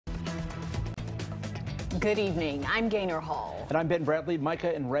Good evening. I'm Gaynor Hall. And I'm Ben Bradley.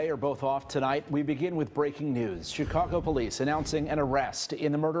 Micah and Ray are both off tonight. We begin with breaking news. Chicago police announcing an arrest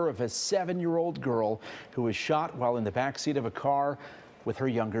in the murder of a 7-year-old girl who was shot while in the backseat of a car with her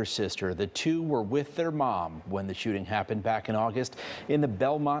younger sister. The two were with their mom when the shooting happened back in August in the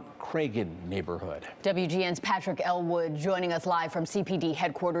Belmont-Cragin neighborhood. WGN's Patrick Elwood joining us live from CPD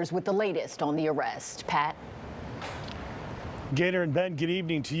headquarters with the latest on the arrest. Pat? Gaynor and Ben, good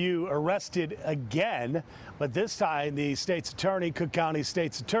evening to you. Arrested again, but this time the state's attorney, Cook County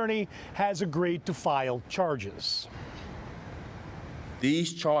State's attorney, has agreed to file charges.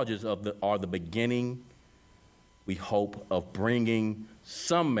 These charges are the beginning, we hope, of bringing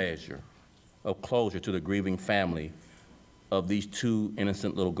some measure of closure to the grieving family of these two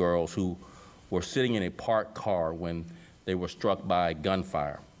innocent little girls who were sitting in a parked car when they were struck by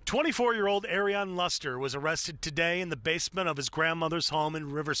gunfire. 24-year-old Arion Luster was arrested today in the basement of his grandmother's home in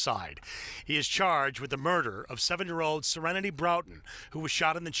Riverside. He is charged with the murder of 7-year-old Serenity Broughton, who was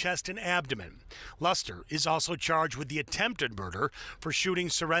shot in the chest and abdomen. Luster is also charged with the attempted murder for shooting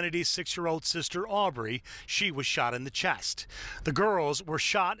Serenity's 6-year-old sister Aubrey. She was shot in the chest. The girls were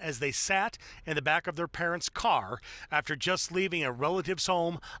shot as they sat in the back of their parents' car after just leaving a relative's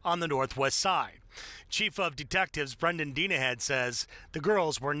home on the northwest side. Chief of Detectives Brendan Dienahead says the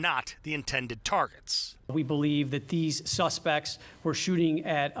girls were not the intended targets. We believe that these suspects were shooting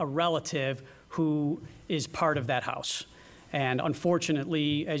at a relative who is part of that house. And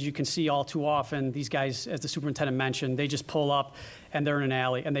unfortunately, as you can see all too often, these guys, as the superintendent mentioned, they just pull up and they're in an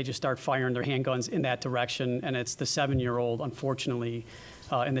alley and they just start firing their handguns in that direction. And it's the 7-year-old, unfortunately,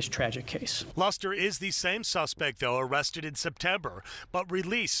 in this tragic case. Luster is the same suspect, though, arrested in September, but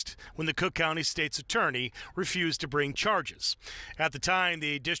released when the Cook County State's attorney refused to bring charges. At the time,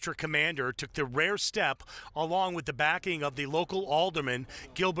 the district commander took the rare step, along with the backing of the local alderman,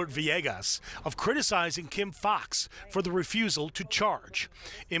 Gilbert Villegas, of criticizing Kim Foxx for the refusal to charge.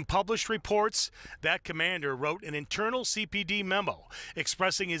 In published reports, that commander wrote an internal CPD memo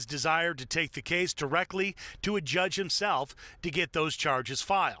expressing his desire to take the case directly to a judge himself to get those charges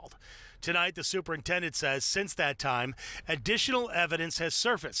filed. Tonight, the superintendent says since that time, additional evidence has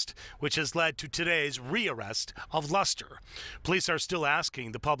surfaced, which has led to today's rearrest of Luster. Police are still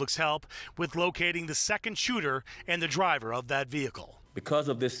asking the public's help with locating the second shooter and the driver of that vehicle. Because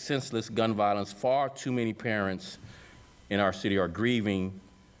of this senseless gun violence, far too many parents in our city are grieving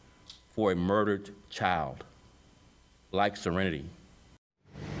for a murdered child, like Serenity.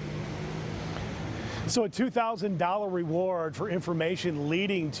 So a $2,000 reward for information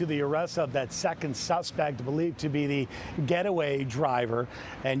leading to the arrest of that second suspect believed to be the getaway driver.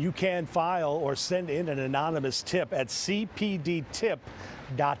 And you can file or send in an anonymous tip at cpdtip.com.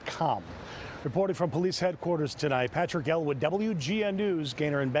 Reporting from police headquarters tonight, Patrick Elwood, WGN News.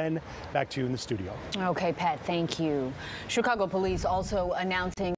 Gaynor and Ben, back to you in the studio. Okay, Pat, thank you. Chicago police also announcing